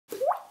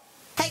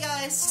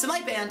guys! So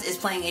my band is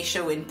playing a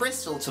show in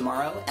Bristol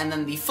tomorrow, and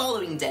then the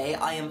following day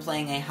I am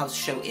playing a house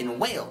show in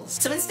Wales.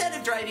 So instead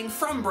of driving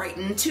from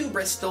Brighton to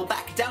Bristol,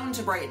 back down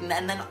to Brighton,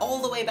 and then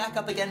all the way back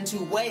up again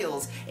to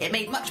Wales, it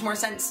made much more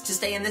sense to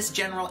stay in this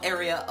general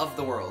area of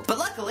the world. But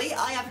luckily,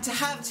 I happen to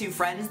have two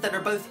friends that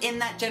are both in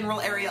that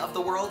general area of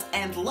the world,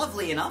 and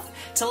lovely enough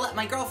to let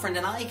my girlfriend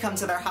and I come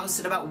to their house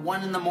at about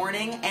 1 in the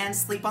morning and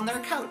sleep on their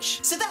couch.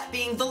 So that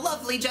being the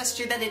lovely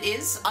gesture that it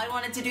is, I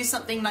wanted to do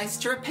something nice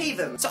to repay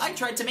them. So I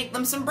tried to make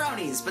them some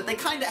brownies, but they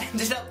kinda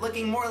ended up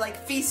looking more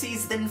like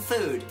feces than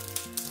food.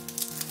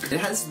 It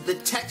has the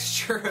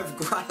texture of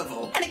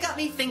gravel. And it got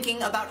me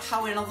thinking about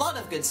how in a lot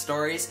of good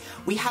stories,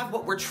 we have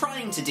what we're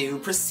trying to do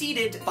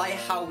preceded by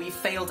how we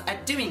failed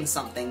at doing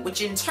something,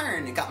 which in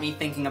turn got me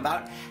thinking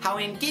about how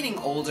in getting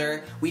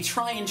older, we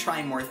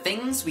try more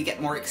things, we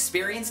get more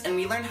experience, and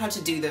we learn how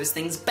to do those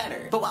things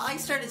better. But what I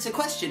started to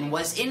question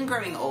was, in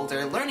growing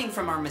older, learning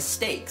from our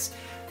mistakes,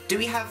 do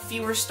we have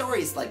fewer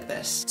stories like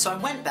this? So I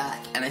went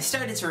back and I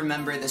started to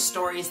remember the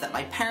stories that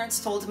my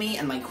parents told me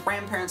and my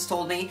grandparents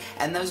told me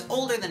and those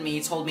older than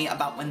me told me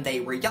about when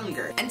they were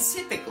younger. And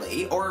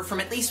typically, or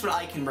from at least what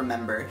I can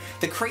remember,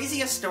 the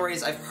craziest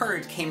stories I've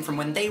heard came from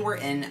when they were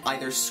in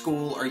either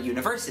school or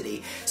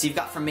university. So you've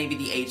got from maybe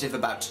the age of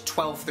about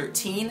 12,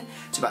 13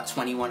 to about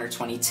 21 or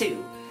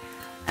 22.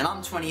 And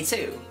I'm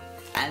 22.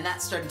 And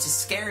that started to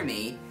scare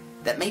me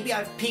that maybe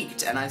I've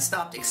peaked and I've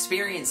stopped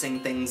experiencing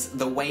things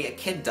the way a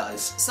kid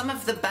does. Some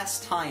of the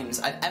best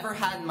times I've ever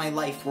had in my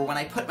life were when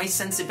I put my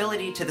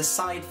sensibility to the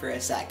side for a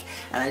sec,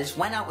 and I just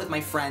went out with my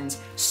friends,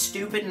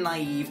 stupid and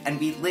naive, and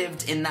we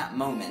lived in that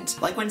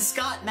moment. Like when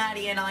Scott,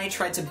 Maddie, and I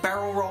tried to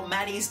barrel roll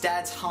Maddie's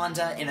dad's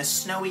Honda in a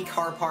snowy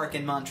car park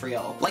in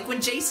Montreal. Like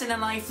when Jason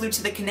and I flew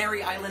to the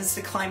Canary Islands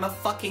to climb a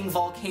fucking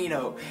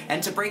volcano,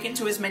 and to break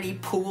into as many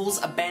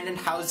pools, abandoned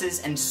houses,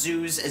 and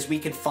zoos as we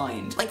could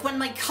find. Like when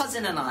my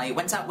cousin and I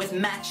went out with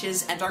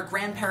matches and our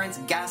grandparents'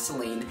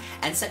 gasoline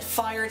and set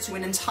fire to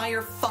an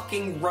entire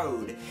fucking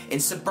road in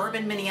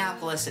suburban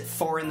Minneapolis at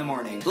 4 in the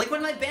morning. Like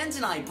when my band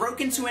and I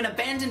broke into an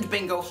abandoned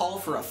bingo hall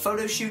for a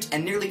photo shoot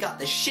and nearly got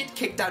the shit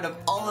kicked out of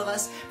all of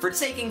us for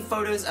taking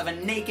photos of a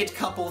naked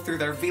couple through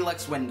their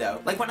Velux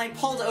window. Like when I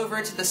pulled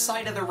over to the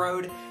side of the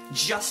road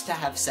just to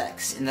have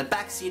sex in the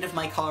backseat of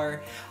my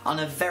car on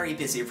a very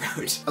busy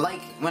road.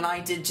 Like when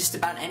I did just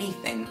about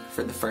anything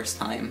for the first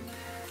time.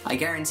 I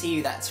guarantee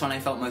you that's when I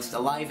felt most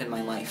alive in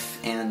my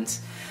life, and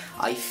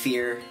I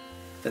fear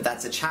that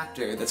that's a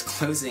chapter that's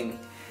closing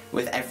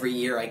with every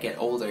year I get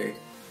older,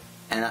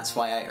 and that's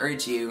why I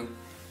urge you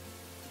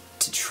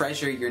to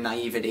treasure your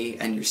naivety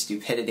and your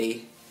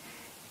stupidity,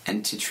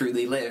 and to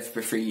truly live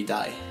before you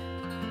die.